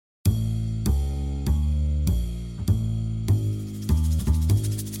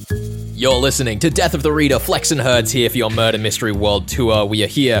You're listening to Death of the Reader. Flex and Herds here for your Murder Mystery World Tour. We are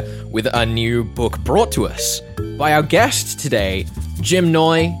here with a new book brought to us by our guest today, Jim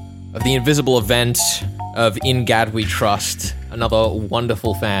Noy of The Invisible Event of In Gad We Trust, another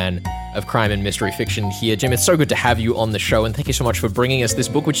wonderful fan of crime and mystery fiction here. Jim, it's so good to have you on the show, and thank you so much for bringing us this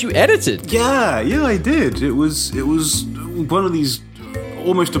book, which you edited. Yeah, I did. It was one of these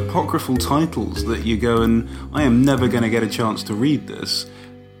almost apocryphal titles that you go and, I am never going to get a chance to read this.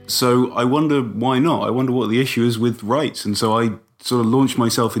 So I wonder why not. I wonder what the issue is with rights. And so I sort of launched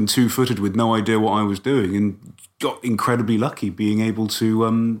myself in two-footed with no idea what I was doing and got incredibly lucky being able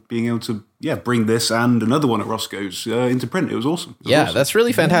to bring this and another one at Roscoe's into print. It was awesome. Awesome. That's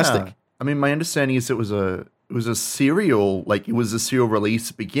really fantastic. Yeah. I mean, my understanding is it was a serial, like it was a serial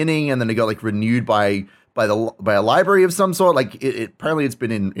release beginning, and then it got like renewed by a library of some sort. Like apparently it's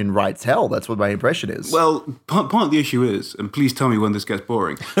been in rights hell. That's what my impression is. Well, part of the issue is, and please tell me when this gets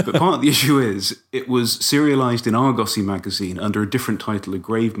boring, but part of the issue is it was serialized in Argosy magazine under a different title, A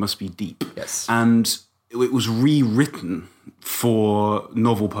Grave Must Be Deep. Yes. And it was rewritten for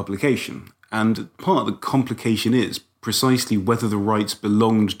novel publication. And part of the complication is precisely whether the rights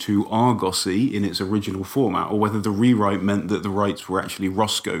belonged to Argosy in its original format or whether the rewrite meant that the rights were actually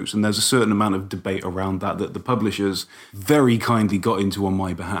Roscoe's. And there's a certain amount of debate around that the publishers very kindly got into on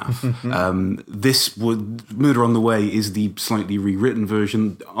my behalf. Murder on the Way is the slightly rewritten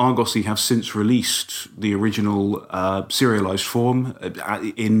version. Argosy have since released the original serialized form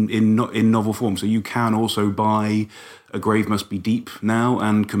in novel form. So you can also buy A Grave Must Be Deep now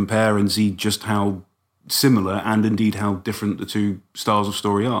and compare and see just how similar and indeed how different the two styles of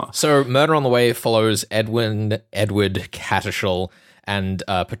story are. So Murder on the Way follows Edward Cattershall and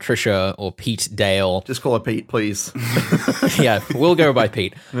Patricia or Pete Dale. Just call her Pete, please. Yeah, we'll go by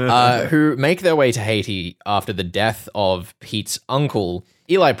Pete. Who make their way to Haiti after the death of Pete's uncle,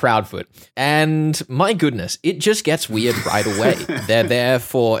 Eli Proudfoot. And my goodness, it just gets weird right away. They're there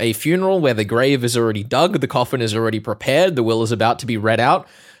for a funeral where the grave is already dug, the coffin is already prepared, the will is about to be read out,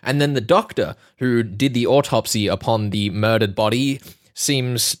 and then the doctor who did the autopsy upon the murdered body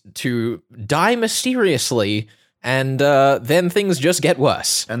seems to die mysteriously, and then things just get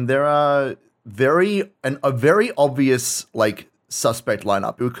worse. And there are a very obvious like suspect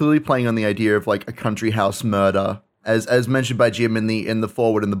lineup. We're clearly playing on the idea of like a country house murder, as mentioned by Jim in the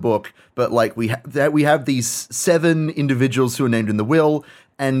foreword in the book. But like we have these 7 individuals who are named in the will.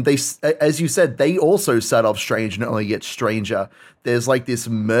 And they, as you said, they also start off strange and it only gets stranger. There's like this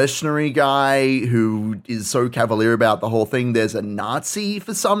mercenary guy who is so cavalier about the whole thing. There's a Nazi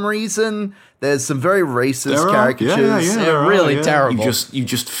for some reason. There's some very racist caricatures. They're really terrible. You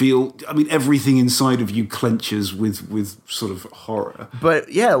just feel, I mean, everything inside of you clenches with sort of horror.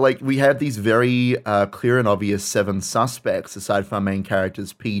 But yeah, like we have these very clear and obvious 7 suspects aside from our main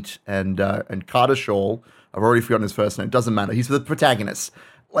characters, Pete and Carter Shaw. I've already forgotten his first name. Doesn't matter. He's the protagonist.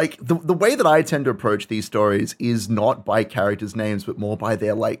 Like, the way that I tend to approach these stories is not by characters' names, but more by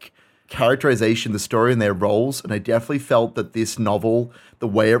their, like, characterization, the story, and their roles. And I definitely felt that this novel, the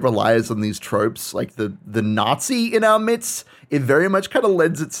way it relies on these tropes, like the Nazi in our midst, it very much kind of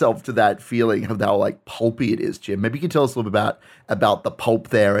lends itself to that feeling of how, like, pulpy it is, Jim. Maybe you can tell us a little bit about the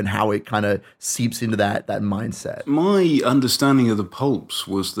pulp there and how it kind of seeps into that mindset. My understanding of the pulps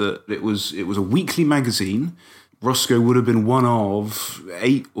was that it was a weekly magazine. Roscoe would have been one of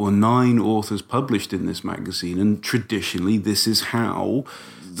 8 or 9 authors published in this magazine, and traditionally this is how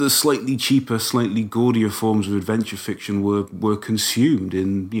the slightly cheaper, slightly gaudier forms of adventure fiction were consumed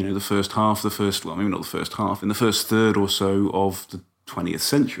in, the first half, maybe not the first half, in the first third or so of the 20th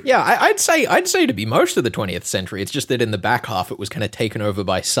century. Yeah, I'd say to be most of the 20th century. It's just that in the back half it was kind of taken over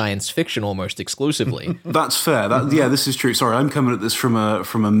by science fiction almost exclusively. That's fair. This is true. Sorry, I'm coming at this from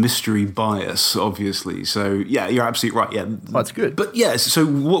a mystery bias, obviously. So yeah, you're absolutely right. Yeah, that's good. But yes, so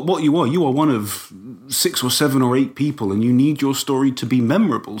what you are one of 6 or 7 or 8 people, and you need your story to be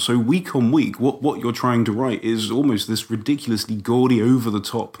memorable. So week on week, what you're trying to write is almost this ridiculously gaudy, over the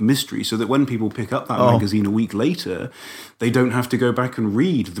top mystery, so that when people pick up that magazine a week later, they don't have to go back and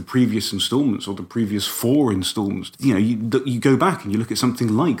read the previous installments or the previous 4 installments. You go back and you look at something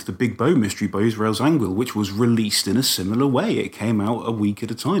like The Big Bow Mystery by Israel Zangwill, which was released in a similar way. It came out a week at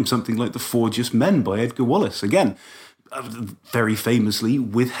a time. Something like The Forged Men by Edgar Wallace. Again, very famously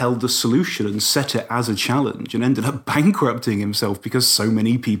withheld the solution and set it as a challenge and ended up bankrupting himself because so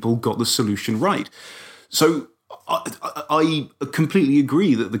many people got the solution right. So I completely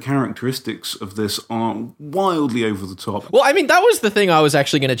agree that the characteristics of this are wildly over the top. Well, I mean, that was the thing I was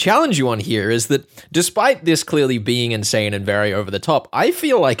actually going to challenge you on here, is that despite this clearly being insane and very over the top, I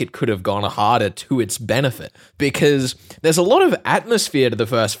feel like it could have gone harder to its benefit, because there's a lot of atmosphere to the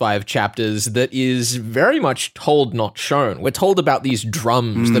first 5 chapters that is very much told, not shown. We're told about these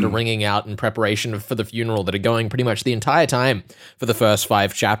drums that are ringing out in preparation for the funeral that are going pretty much the entire time for the first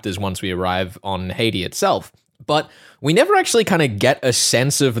 5 chapters once we arrive on Haiti itself. But we never actually kind of get a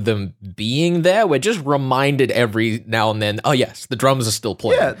sense of them being there. We're just reminded every now and then, oh yes, the drums are still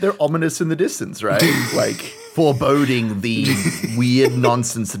playing. Yeah, they're ominous in the distance, right? Like foreboding the weird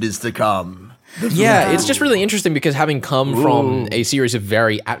nonsense that is to come. Yeah, it's just really interesting because having come from a series of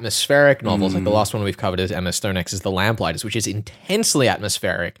very atmospheric novels, like the last one we've covered is Emma Stonex's The Lamplighters, which is intensely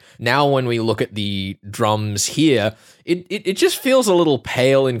atmospheric. Now when we look at the drums here, it just feels a little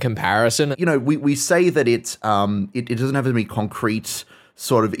pale in comparison. You know, we say that it doesn't have any concrete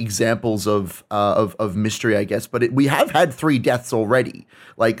sort of examples of mystery, I guess, but we have had 3 deaths already.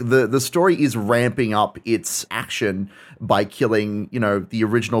 Like the story is ramping up its action by killing, you know, the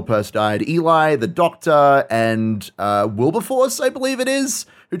original person died, Eli, the doctor, and Wilberforce, I believe it is,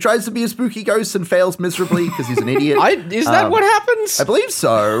 who tries to be a spooky ghost and fails miserably because he's an idiot. Is that what happens? I believe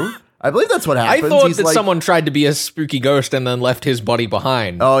so. I believe that's what happens. I thought that someone tried to be a spooky ghost and then left his body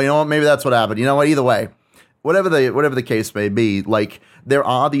behind. Oh, you know what? Maybe that's what happened. You know what? Either way, whatever the case may be, like, there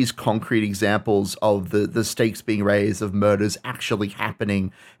are these concrete examples of the stakes being raised, of murders actually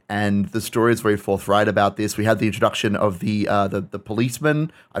happening, and the story is very forthright about this. We had the introduction of the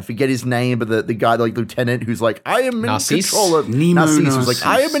policeman. I forget his name, but the guy, like lieutenant, who's like, I am in control of Narcisse was like,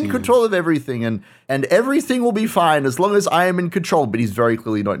 I am in control of everything, and everything will be fine as long as I am in control. But he's very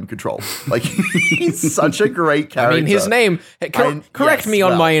clearly not in control. Like, he's such a great character. I mean, his name. Correct me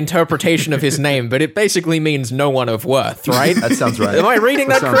on my interpretation of his name, but it basically means no one of worth, right? That sounds right. Am I reading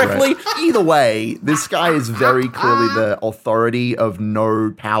that correctly? Right. Either way, this guy is very clearly the authority of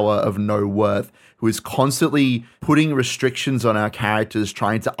no power, of no worth, who is constantly putting restrictions on our characters,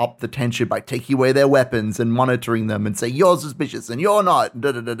 trying to up the tension by taking away their weapons and monitoring them and say, you're suspicious and you're not,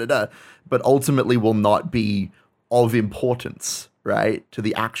 but ultimately will not be of importance, right, to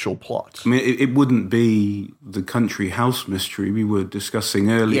the actual plot. I mean, it wouldn't be the country house mystery we were discussing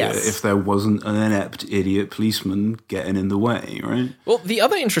earlier if there wasn't an inept idiot policeman getting in the way, right? Well, the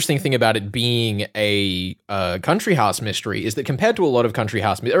other interesting thing about it being a country house mystery is that compared to a lot of country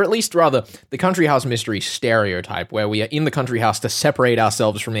house, or at least rather the country house mystery stereotype, where we are in the country house to separate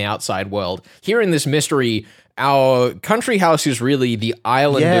ourselves from the outside world, here in this mystery, our country house is really the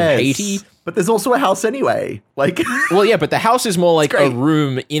island of Haiti. But there's also a house anyway. Like, well, yeah, but the house is more like a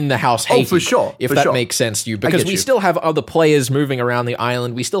room in the house Haiti. Oh, for sure. If that makes sense to you. Because we still have other players moving around the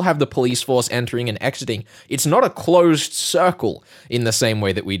island. We still have the police force entering and exiting. It's not a closed circle in the same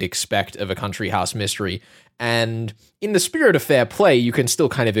way that we'd expect of a country house mystery. And in the spirit of fair play, you can still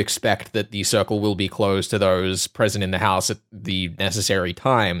kind of expect that the circle will be closed to those present in the house at the necessary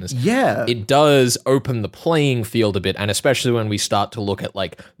times. Yeah. It does open the playing field a bit, and especially when we start to look at,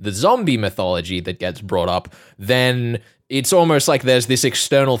 like, the zombie mythology that gets brought up, then it's almost like there's this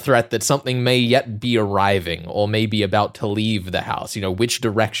external threat that something may yet be arriving or may be about to leave the house. You know, which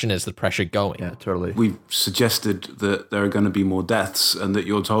direction is the pressure going? Yeah, totally. We've suggested that there are going to be more deaths and that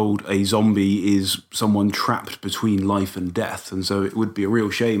you're told a zombie is someone trapped between life and death. And so it would be a real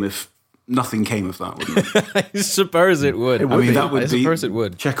shame if nothing came of that, wouldn't it? I suppose it would. That would be suppose it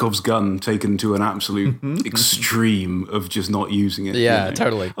would. Chekhov's gun taken to an absolute extreme of just not using it. Yeah, you know?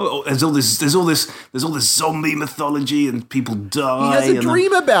 totally. Oh, there's all this zombie mythology and people die. He has a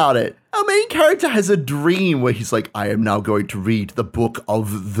dream about it. Our main character has a dream where he's like, I am now going to read the book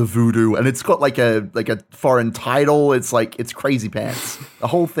of the voodoo, and it's got like a foreign title. It's like, it's crazy pants. The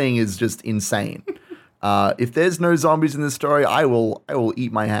whole thing is just insane. If there's no zombies in this story, I will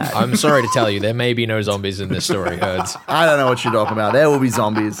eat my hat. I'm sorry to tell you, there may be no zombies in this story, Herds. I don't know what you're talking about. There will be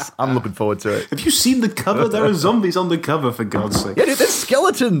zombies. I'm looking forward to it. Have you seen the cover? There are zombies on the cover, for God's sake. Yeah, dude, there's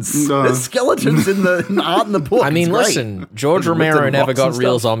skeletons. There's skeletons in the art in the book. I mean, listen, George Romero never got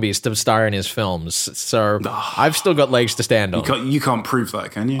real stuff. zombies to star in his films, so I've still got legs to stand on. You can't prove that,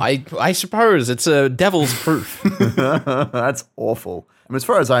 can you? I suppose it's a devil's proof. That's awful. I mean, as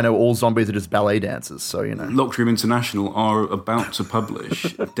far as I know, all zombies are just ballet dancers, so, you know. Locked International are about to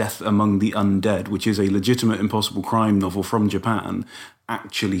publish Death Among the Undead, which is a legitimate impossible crime novel from Japan,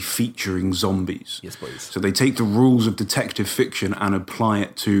 actually featuring zombies. Yes, please. So they take the rules of detective fiction and apply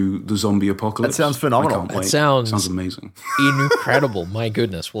it to the zombie apocalypse. That sounds phenomenal. I can't wait. Sounds amazing. Incredible. My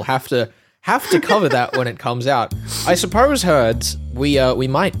goodness. We'll have to have to cover that when it comes out. I suppose, Herds, we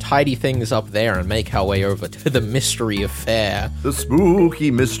might tidy things up there and make our way over to the mystery affair. The spooky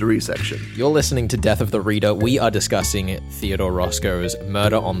mystery section. You're listening to Death of the Reader. We are discussing Theodore Roscoe's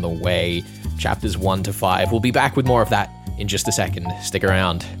Murder on the Way, chapters 1 to 5. We'll be back with more of that in just a second. Stick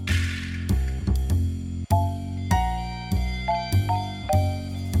around.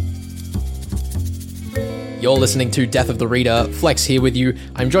 You're listening to Death of the Reader. Flex here with you.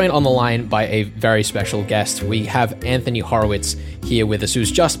 I'm joined on the line by a very special guest. We have Anthony Horowitz here with us,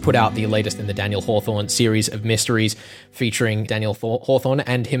 who's just put out the latest in the Daniel Hawthorne series of mysteries featuring Daniel Hawthorne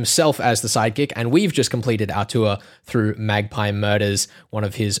and himself as the sidekick. And we've just completed our tour through Magpie Murders, one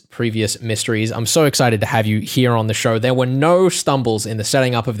of his previous mysteries. I'm so excited to have you here on the show. There were no stumbles in the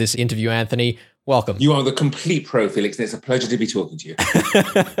setting up of this interview, Anthony. Welcome. You are the complete pro, Felix, and it's a pleasure to be talking to you.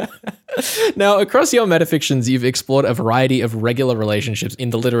 Now, across your metafictions, you've explored a variety of regular relationships in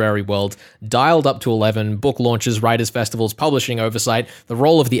the literary world, dialed up to 11, book launches, writers' festivals, publishing oversight, the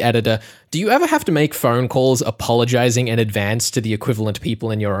role of the editor. Do you ever have to make phone calls apologizing in advance to the equivalent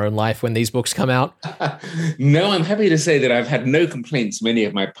people in your own life when these books come out? No, I'm happy to say that I've had no complaints from any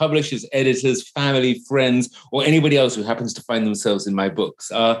of my publishers, editors, family, friends, or anybody else who happens to find themselves in my books.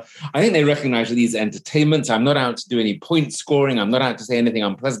 I think they recognize these entertainments. I'm not out to do any point scoring. I'm not out to say anything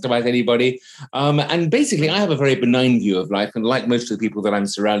unpleasant about anybody. And basically, I have a very benign view of life, and like most of the people that I'm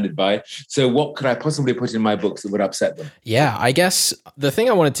surrounded by. So what could I possibly put in my books that would upset them? Yeah, I guess the thing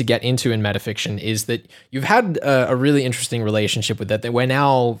I wanted to get into in metafiction is that you've had a really interesting relationship with that. We're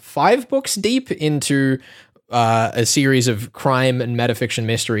now 5 books deep into a series of crime and metafiction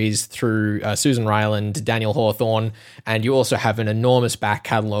mysteries through Susan Ryland, Daniel Hawthorne, and you also have an enormous back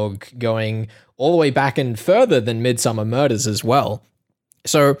catalogue going all the way back and further than Midsummer Murders as well.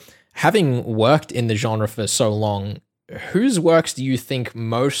 So, having worked in the genre for so long, whose works do you think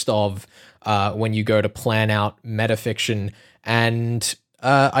most of when you go to plan out metafiction? And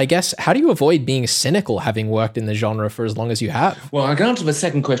I guess, how do you avoid being cynical having worked in the genre for as long as you have? Well, I can answer the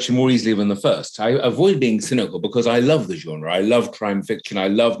second question more easily than the first. I avoid being cynical because I love the genre. I love crime fiction. I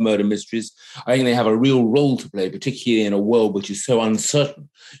love murder mysteries. I think they have a real role to play, particularly in a world which is so uncertain.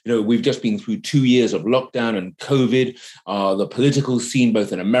 You know, we've just been through 2 years of lockdown and COVID. The political scene,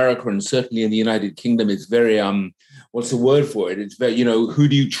 both in America and certainly in the United Kingdom, is very, what's the word for it? It's very, who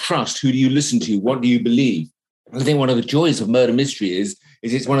do you trust? Who do you listen to? What do you believe? I think one of the joys of murder mystery is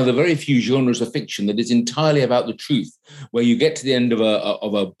it's one of the very few genres of fiction that is entirely about the truth, where you get to the end of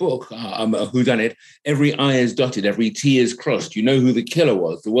a book, a whodunit, every I is dotted, every T is crossed. You know who the killer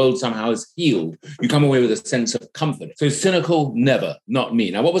was. The world somehow is healed. You come away with a sense of comfort. So cynical, never, not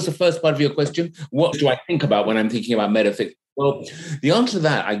me. Now, what was the first part of your question? What do I think about when I'm thinking about metafiction? Well, the answer to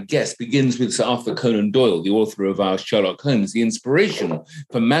that, I guess, begins with Sir Arthur Conan Doyle, the author of our Sherlock Holmes. The inspiration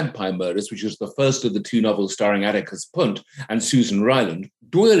for Magpie Murders, which was the first of the 2 novels starring Atticus Punt and Susan Ryland.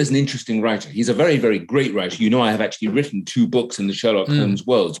 Doyle is an interesting writer. He's a very, very great writer. You know, I have actually written 2 books in the Sherlock Holmes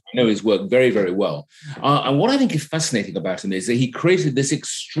world. So I know his work very, very well. And what I think is fascinating about him is that he created this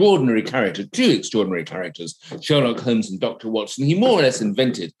extraordinary character, 2 extraordinary characters, Sherlock Holmes and Dr. Watson. He more or less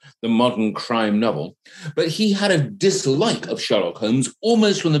invented the modern crime novel, but he had a dislike of Sherlock Holmes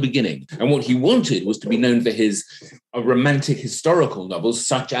almost from the beginning. And what he wanted was to be known for his romantic historical novels,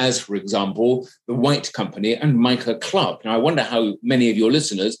 such as, for example, The White Company and Micah Clarke. Now, I wonder how many of your listeners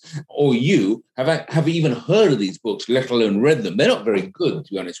or you have even heard of these books, let alone read them. They're not very good,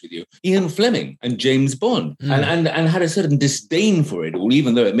 to be honest with you. Ian Fleming and James Bond, and had a certain disdain for it all,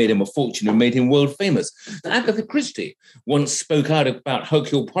 even though it made him a fortune and made him world famous. Agatha Christie once spoke out about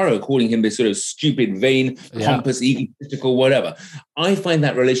Hercule Poirot, calling him this sort of stupid, vain, pompous, egotistical, whatever. I find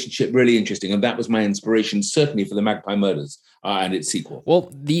that relationship really interesting, and that was my inspiration, certainly for the Magpie Murders and its sequel.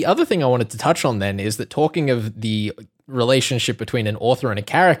 Well, the other thing I wanted to touch on then is that talking of the relationship between an author and a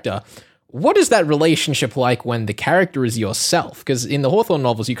character, what is that relationship like when the character is yourself? Because in the Hawthorne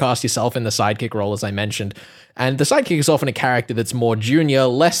novels, you cast yourself in the sidekick role, as I mentioned, and the sidekick is often a character that's more junior,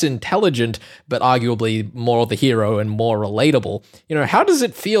 less intelligent, but arguably more the hero and more relatable. You know, how does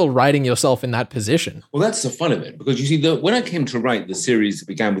it feel writing yourself in that position? Well, that's the fun of it, because you see, when I came to write the series that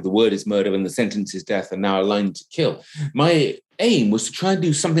began with The Word is Murder and The Sentence is Death and now A Line to Kill, my aim was to try and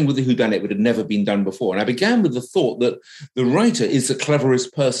do something with the whodunit that had never been done before. And I began with the thought that the writer is the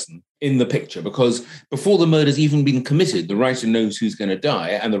cleverest person in the picture, because before the murder's even been committed, the writer knows who's going to die,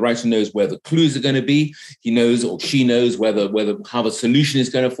 and the writer knows where the clues are going to be. He knows, or she knows, whether how the solution is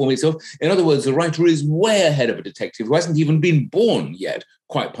going to form itself. In other words, the writer is way ahead of a detective who hasn't even been born yet,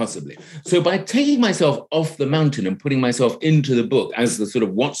 quite possibly. So by taking myself off the mountain and putting myself into the book as the sort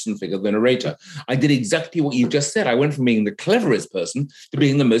of Watson figure, the narrator, I did exactly what you just said. I went from being the cleverest person to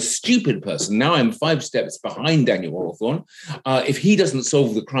being the most stupid person. Now I'm 5 steps behind Daniel Hawthorne. If he doesn't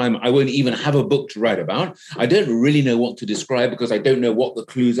solve the crime, I won't even have a book to write about. I don't really know what to describe because I don't know what the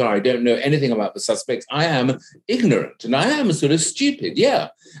clues are. I don't know anything about the suspects. I am ignorant and I am sort of stupid, yeah.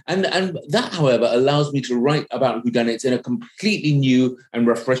 And that, however, allows me to write about whodunits in a completely new and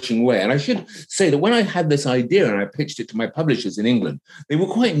refreshing way. And I should say that when I had this idea and I pitched it to my publishers in England, they were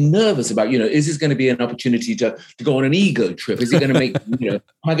quite nervous about, is this going to be an opportunity to go on an ego trip? Is it going to make, am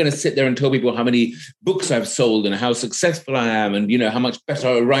I going to sit there and tell people how many books I've sold and how successful I am and, how much better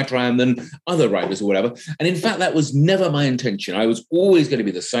a writer I am than other writers or whatever? And in fact, that was never my intention. I was always going to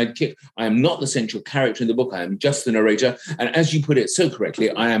be the sidekick. I am not the central character in the book. I am just the narrator. And as you put it so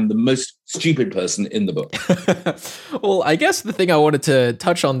correctly, I am the most stupid person in the book. Well, I guess the thing I wanted to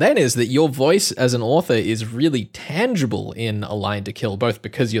touch on then is that your voice as an author is really tangible in A Line to Kill, both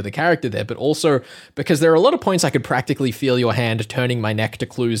because you're the character there, but also because there are a lot of points I could practically feel your hand turning my neck to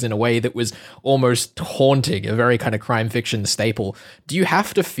clues in a way that was almost haunting, a very kind of crime fiction staple. Do you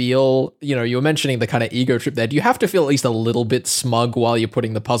have to feel, you were mentioning the kind of ego trip there, do you have to feel at least a little bit smug while you're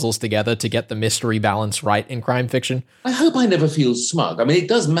putting the puzzles together to get the mystery balance right in crime fiction? I hope I never feel smug. I mean, it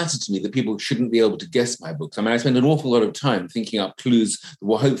does matter to me that people shouldn't be able to guess my books. I mean, I spend an awful lot of time thinking up clues that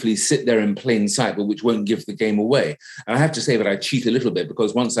will hopefully sit there in plain sight, but which won't give the game away. And I have to say that I cheat a little bit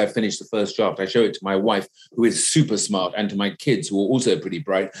because once I've finished the first draft, I show it to my wife, who is super smart, and to my kids, who are also pretty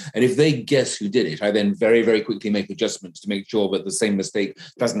bright. And if they guess who did it, I then very, very quickly make adjustments to make sure that the same mistake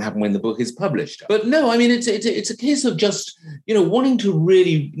doesn't happen when the book is published. But no, I mean, it's a case of just, wanting to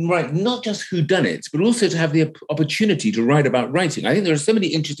really write not just whodunits, but also to have the opportunity to write about writing. I think there are so many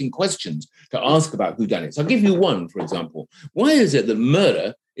interesting questions to ask about whodunits. I'll give you one, for example. Why is it that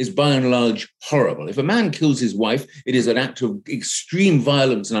murder is by and large horrible? If a man kills his wife, it is an act of extreme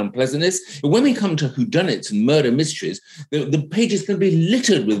violence and unpleasantness. But when we come to whodunits and murder mysteries, the pages can be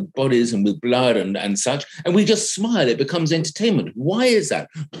littered with bodies and with blood and such, and we just smile. It becomes entertainment. Why is that?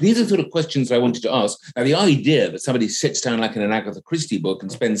 These are the sort of questions I wanted to ask. Now, the idea that somebody sits down like in an Agatha Christie book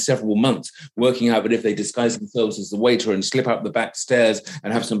and spends several months working out that if they disguise themselves as the waiter and slip up the back stairs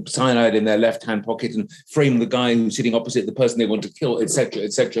and have some cyanide in their left-hand pocket and frame the guy who's sitting opposite the person they want to kill, etc.,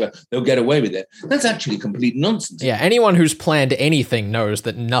 they'll get away with it. That's actually complete nonsense. Yeah, anyone who's planned anything knows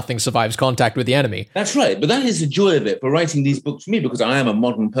that nothing survives contact with the enemy. That's right. But that is the joy of it for writing these books for me, because I am a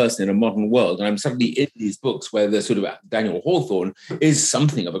modern person in a modern world, and I'm suddenly in these books where the sort of Daniel Hawthorne is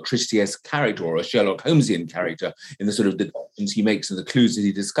something of a Christie-esque character or a Sherlock Holmesian character in the sort of deductions he makes and the clues that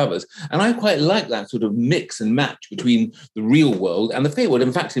he discovers. And I quite like that sort of mix and match between the real world and the fake world.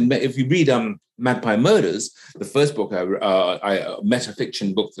 In fact, if you read Magpie Murders, the first book,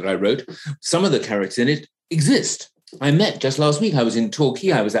 metafiction book that I wrote, some of the characters in it exist. I met just last week, I was in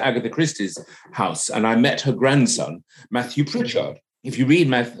Torquay, I was at Agatha Christie's house, and I met her grandson, Matthew Pritchard. If you read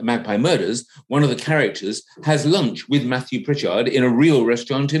Magpie Murders, one of the characters has lunch with Matthew Pritchard in a real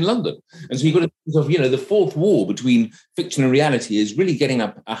restaurant in London. And so you've got to think of, the fourth wall between fiction and reality is really getting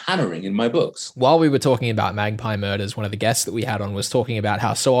a hammering in my books. While we were talking about Magpie Murders, one of the guests that we had on was talking about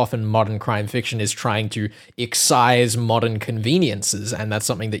how so often modern crime fiction is trying to excise modern conveniences, and that's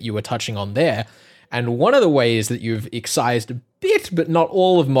something that you were touching on there. And one of the ways that you've excised a bit, but not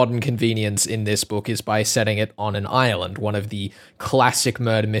all of modern convenience in this book is by setting it on an island, one of the classic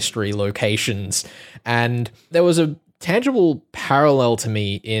murder mystery locations. And there was a tangible parallel to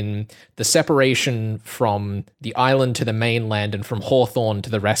me in the separation from the island to the mainland and from Hawthorne to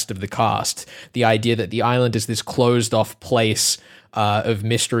the rest of the cast. The idea that the island is this closed-off place of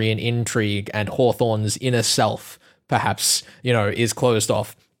mystery and intrigue, and Hawthorne's inner self, perhaps, is closed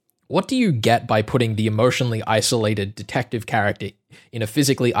off. What do you get by putting the emotionally isolated detective character in a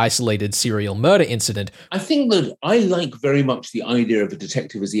physically isolated serial murder incident? I think that I like very much the idea of a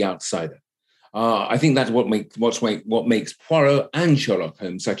detective as the outsider. I think that's what makes Poirot and Sherlock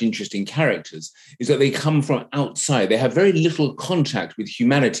Holmes such interesting characters, is that they come from outside. They have very little contact with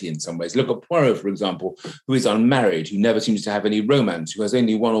humanity in some ways. Look at Poirot, for example, who is unmarried, who never seems to have any romance, who has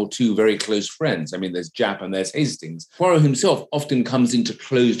only one or two very close friends. I mean, there's Japp and there's Hastings. Poirot himself often comes into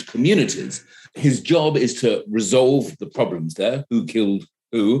closed communities. His job is to resolve the problems there. Who killed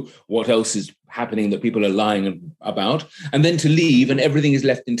who? What else is happening that people are lying about? And then to leave, and everything is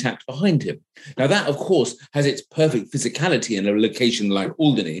left intact behind him. Now, that, of course, has its perfect physicality in a location like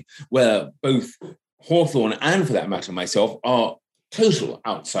Alderney, where both Hawthorne and, for that matter, myself, are total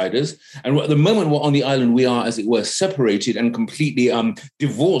outsiders. And at the moment we're on the island, we are, as it were, separated and completely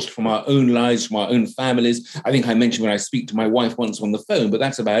divorced from our own lives, from our own families. I think I mentioned when I speak to my wife once on the phone, but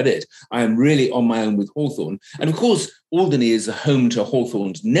that's about it. I am really on my own with Hawthorne. And of course, Alderney is home to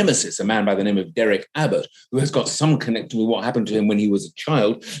Hawthorne's nemesis, a man by the name of Derek Abbott, who has got some connection with what happened to him when he was a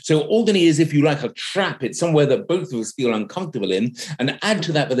child. So Alderney is, if you like, a trap. It's somewhere that both of us feel uncomfortable in. And add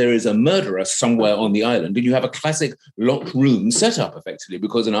to that, but there is a murderer somewhere on the island. And you have a classic locked room set up, effectively,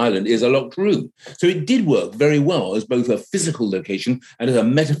 because an island is a locked room. So it did work very well as both a physical location and as a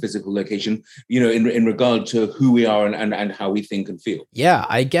metaphysical location, in regard to who we are and how we think and feel. Yeah,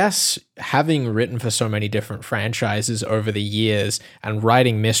 I guess having written for so many different franchises over the years and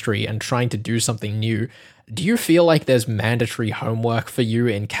writing mystery and trying to do something new, do you feel like there's mandatory homework for you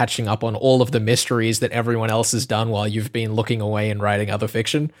in catching up on all of the mysteries that everyone else has done while you've been looking away and writing other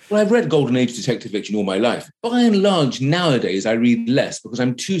fiction? Well, I've read Golden Age detective fiction all my life. By and large, nowadays, I read less because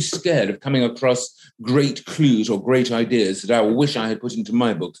I'm too scared of coming across great clues or great ideas that I wish I had put into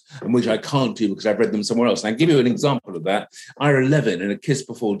my books and which I can't do because I've read them somewhere else. And I give you an example of that. Ira Levin in A Kiss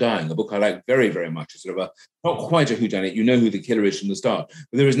Before Dying, a book I like very, very much. It's sort of not quite a whodunit. You know who the killer is from the start.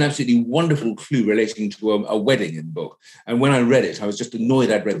 But there is an absolutely wonderful clue relating to a wedding in the book. And when I read it, I was just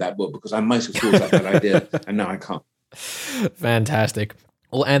annoyed I'd read that book because I might have thought of that idea and now I can't. Fantastic.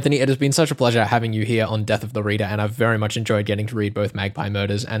 Well, Anthony, it has been such a pleasure having you here on Death of the Reader, and I've very much enjoyed getting to read both Magpie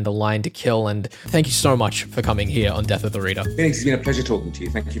Murders and The Line to Kill, and thank you so much for coming here on Death of the Reader. Phoenix, it's been a pleasure talking to you.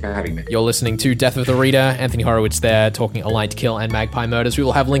 Thank you for having me. You're listening to Death of the Reader. Anthony Horowitz there, talking A Line to Kill and Magpie Murders. We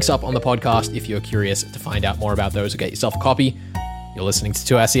will have links up on the podcast if you're curious to find out more about those or get yourself a copy. You're listening to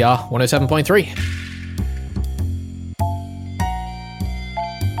 2SER 107.3.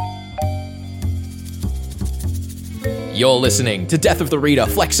 You're listening to Death of the Reader.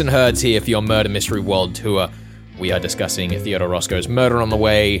 Flex and Herds here for your Murder Mystery World Tour. We are discussing Theodore Roscoe's Murder on the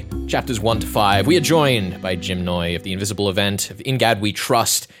Way, chapters 1 to 5. We are joined by Jim Noy of The Invisible Event, of In Gad We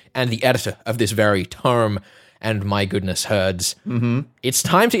Trust, and the editor of this very tome. And my goodness, Herds. It's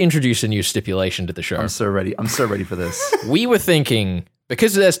time to introduce a new stipulation to the show. I'm so ready. I'm so ready for this. We were thinking,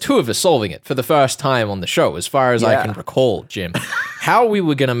 because there's two of us solving it for the first time on the show, as far as I can recall, Jim, how we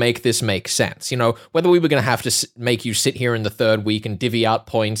were going to make this make sense. Whether we were going to have to make you sit here in the third week and divvy out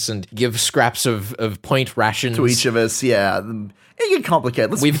points and give scraps of point rations. To each of us, yeah. It get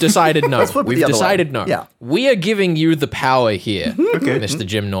complicated. We've decided no. We've decided no. Yeah. We are giving you the power here, Mr.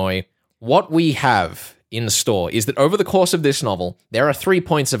 Jim Noy. What we have in store is that over the course of this novel, there are 3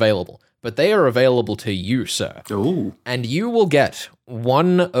 points available, but they are available to you, sir. Ooh. And you will get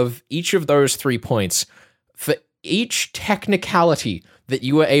one of each of those 3 points for each technicality that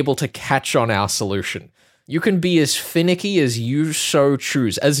you are able to catch on our solution. You can be as finicky as you so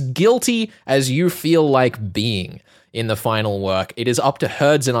choose, as guilty as you feel like being in the final work. It is up to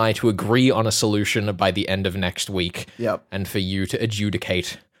Herds and I to agree on a solution by the end of next week. Yep. And for you to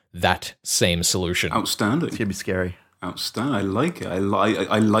adjudicate that same solution. Outstanding. It's going to be scary. Outstanding. I like it. I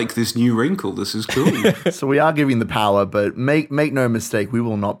like this new wrinkle. This is cool. So we are giving the power, but make no mistake, we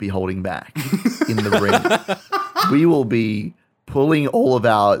will not be holding back in the ring. We will be pulling all of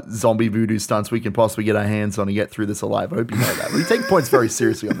our zombie voodoo stunts we can possibly get our hands on and get through this alive. I hope you know that. We take points very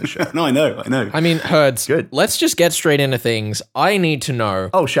seriously on this show. No, I know. I mean, Herds, Good. Let's just get straight into things. I need to know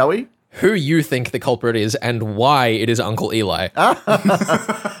Oh, shall we? who you think the culprit is and why it is Uncle Eli.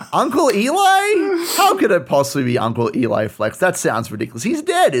 Uncle Eli? How could it possibly be Uncle Eli Flex? That sounds ridiculous. He's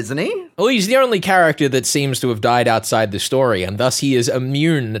dead, isn't he? Well, he's the only character that seems to have died outside the story, and thus he is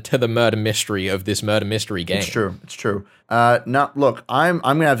immune to the murder mystery of this murder mystery game. It's true. Now, look, I'm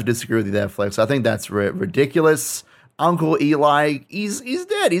going to have to disagree with you there, Flex. I think that's ridiculous. Uncle Eli, he's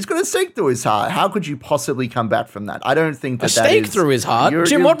dead. He's got a stake through his heart. How could you possibly come back from that? I don't think that A stake through his heart?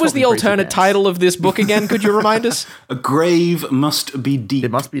 Jim, what was the alternate title of this book again? Could you remind us? A grave must be deep. It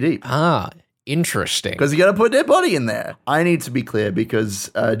must be deep. Interesting. Because you got to put their body in there. I need to be clear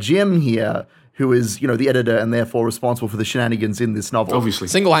because Jim here, who is, the editor and therefore responsible for the shenanigans in this novel. Obviously.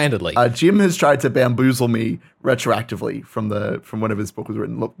 Single-handedly. Jim has tried to bamboozle me retroactively from whenever this book was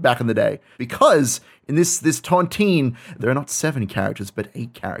written, look, back in the day. Because in this tontine, there are not 7 characters, but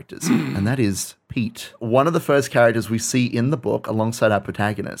 8 characters. And that is Pete. One of the first characters we see in the book alongside our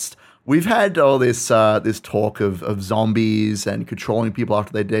protagonist. We've had all this talk of zombies and controlling people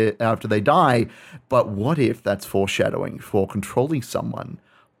after they die. But what if that's foreshadowing for controlling someone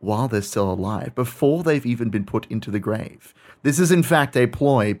while they're still alive, before they've even been put into the grave? This is, in fact, a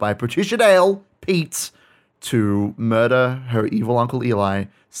ploy by Patricia Dale, Pete, to murder her evil Uncle Eli,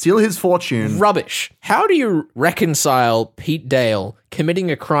 steal his fortune. Rubbish. How do you reconcile Pete Dale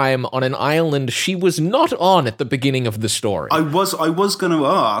committing a crime on an island she was not on at the beginning of the story? I was going to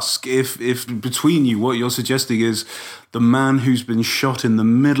ask if between you, what you're suggesting is the man who's been shot in the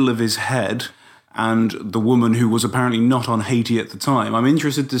middle of his head and the woman who was apparently not on Haiti at the time. I'm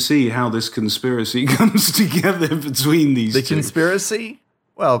interested to see how this conspiracy comes together between these two. The conspiracy?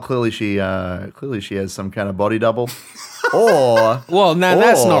 Well, clearly she has some kind of body double. Or well, no,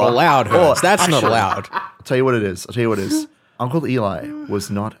 that's not allowed, Hertz. That's not allowed. I'll tell you what it is. Uncle Eli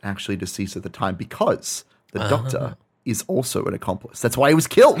was not actually deceased at the time because the doctor is also an accomplice. That's why he was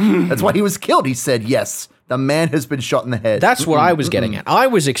killed. He said, yes, the man has been shot in the head. That's what I was getting at. I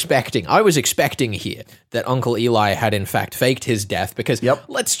was expecting here that Uncle Eli had in fact faked his death because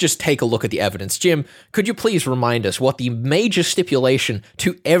let's just take a look at the evidence. Jim, could you please remind us what the major stipulation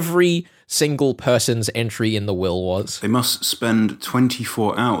to every single person's entry in the will was? They must spend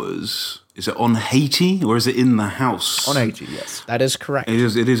 24 hours. Is it on Haiti or is it in the house? On Haiti, yes. That is correct. It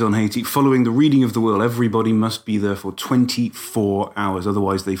is on Haiti. Following the reading of the will, everybody must be there for 24 hours.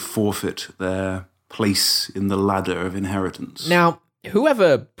 Otherwise, they forfeit their place in the ladder of inheritance. Now,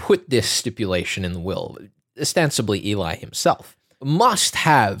 whoever put this stipulation in the will, ostensibly Eli himself, must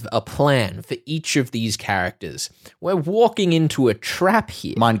have a plan for each of these characters. We're walking into a trap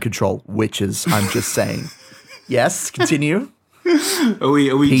here. Mind control, witches, I'm just saying. Yes, continue. Are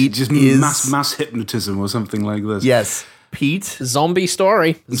we Pete just is- mass hypnotism or something like this? Yes, Pete. Zombie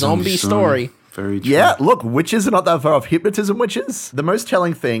story. Very true. Yeah, look, witches are not that far off. Hypnotism witches. The most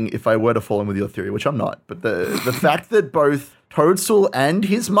telling thing, if I were to fall in with your theory, which I'm not, but the fact that both Toadstool and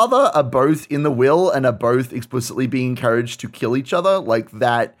his mother are both in the will and are both explicitly being encouraged to kill each other, like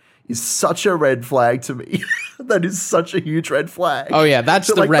that is such a red flag to me. That is such a huge red flag. Oh yeah, that's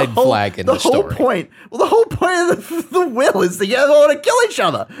So, the like, red flag in the story. The whole point of the will is to get them all to kill each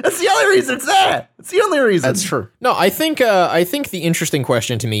other. That's the only reason it's there. It's the only reason. That's true. No, I think the interesting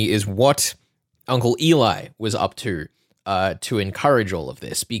question to me is what Uncle Eli was up to encourage all of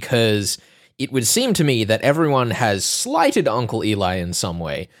this, because it would seem to me that everyone has slighted Uncle Eli in some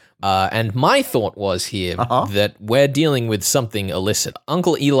way. And my thought was here that we're dealing with something illicit.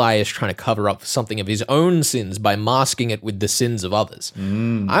 Uncle Eli is trying to cover up something of his own sins by masking it with the sins of others.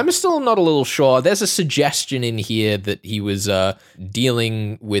 I'm still not a little sure. There's a suggestion in here that he was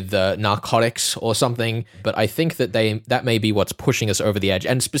dealing with narcotics or something, but I think that may be what's pushing us over the edge.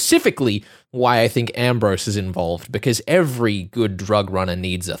 And specifically why I think Ambrose is involved, because every good drug runner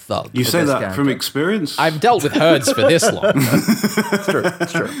needs a thug. You say that from experience? I've dealt with herds for this long.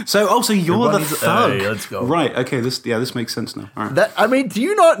 It's true. So you're the thug. Hey, let's go. Right, okay, this makes sense now. All right. Do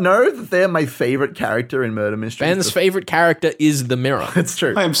you not know that they're my favorite character in Murder Mysteries? Ben's favorite character is the mirror. It's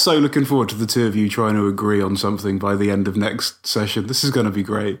true. I am so looking forward to the two of you trying to agree on something by the end of next session. This is going to be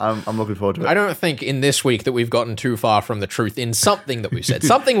great. I'm looking forward to it. I don't think in this week that we've gotten too far from the truth in something that we've said.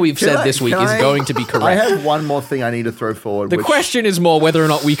 Something we've said this week is going to be correct. I have one more thing I need to throw forward. The question is more whether or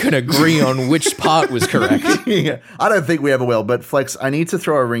not we can agree on which part was correct. Yeah, I don't think we ever will, but Flex, I need to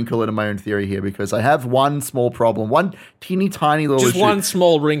throw a wrinkle into my own theory here because I have one small problem, one teeny tiny little Just issue. one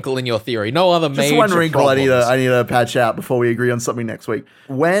small wrinkle in your theory, no other major Just one wrinkle problems. I need to patch out before we agree on something next week.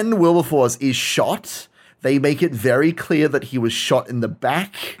 When Wilberforce is shot, they make it very clear that he was shot in the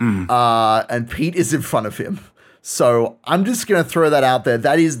back, and Pete is in front of him. So I'm just going to throw that out there.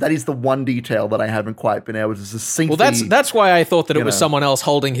 That is the one detail that I haven't quite been able to succinctly... Well, that's why I thought that it was someone else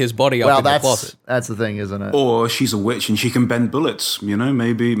holding his body up in the closet. That's the thing, isn't it? Or she's a witch and she can bend bullets,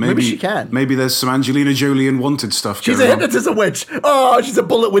 maybe she can. Maybe there's some Angelina Jolie and Wanted stuff She's a going on. hypnotism witch. Oh, she's a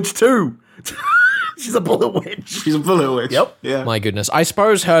bullet witch too. She's a bullet witch. She's a bullet witch. Yep. Yeah. My goodness. I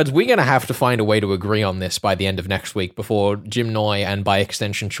suppose, Herds, we're going to have to find a way to agree on this by the end of next week before Jim Noy and, by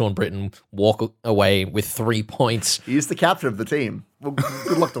extension, Sean Britton walk away with 3 points. He's the captain of the team. Well,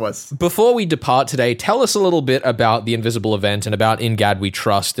 good luck to us. Before we depart today, tell us a little bit about the Invisible Event and about In Gad We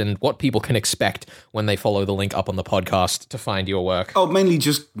Trust and what people can expect when they follow the link up on the podcast to find your work. Oh, mainly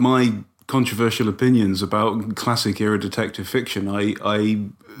just my controversial opinions about classic era detective fiction. I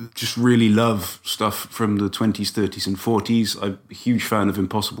just really love stuff from the 20s, 30s, and 40s. I'm a huge fan of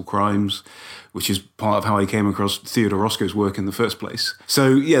Impossible Crimes, which is part of how I came across Theodore Roscoe's work in the first place. So,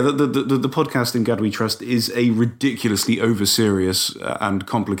 yeah, the podcast In Gad We Trust is a ridiculously over-serious and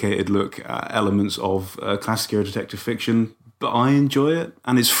complicated look at elements of classic era detective fiction, but I enjoy it,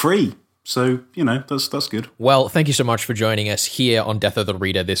 and it's free. So, that's good. Well, thank you so much for joining us here on Death of the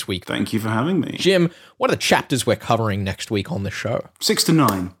Reader this week. Thank you for having me. Jim, what are the chapters we're covering next week on the show? 6 to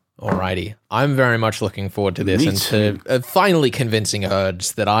 9. Alrighty. I'm very much looking forward to this Me and too. to finally convincing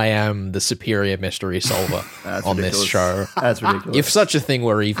Herds that I am the superior mystery solver on this ridiculous. show. That's ridiculous. If such a thing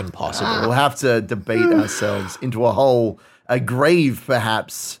were even possible. We'll have to debate ourselves into a grave,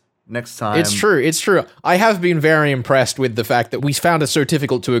 perhaps, next time. It's true. I have been very impressed with the fact that we found it so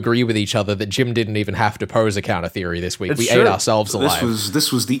difficult to agree with each other that Jim didn't even have to pose a counter theory this week. It's We true. ate ourselves alive.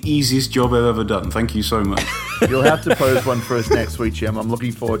 This was the easiest job I've ever done. Thank you so much. You'll have to pose one for us next week, Jim. I'm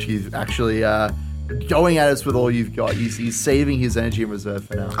looking forward to you actually going at us with all you've got. He's saving his energy in reserve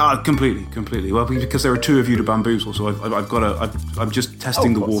for now. Completely. Well, because there are two of you to bamboozle, so I'm just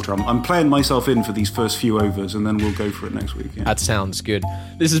testing the water. I'm playing myself in for these first few overs, and then we'll go for it next week. Yeah. That sounds good.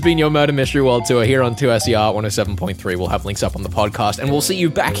 This has been your Murder Mystery World Tour here on 2SER 107.3. We'll have links up on the podcast, and we'll see you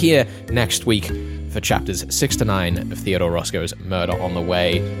back here next week for chapters 6 to 9 of Theodore Roscoe's Murder on the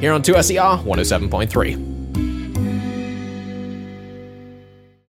Way here on 2SER 107.3.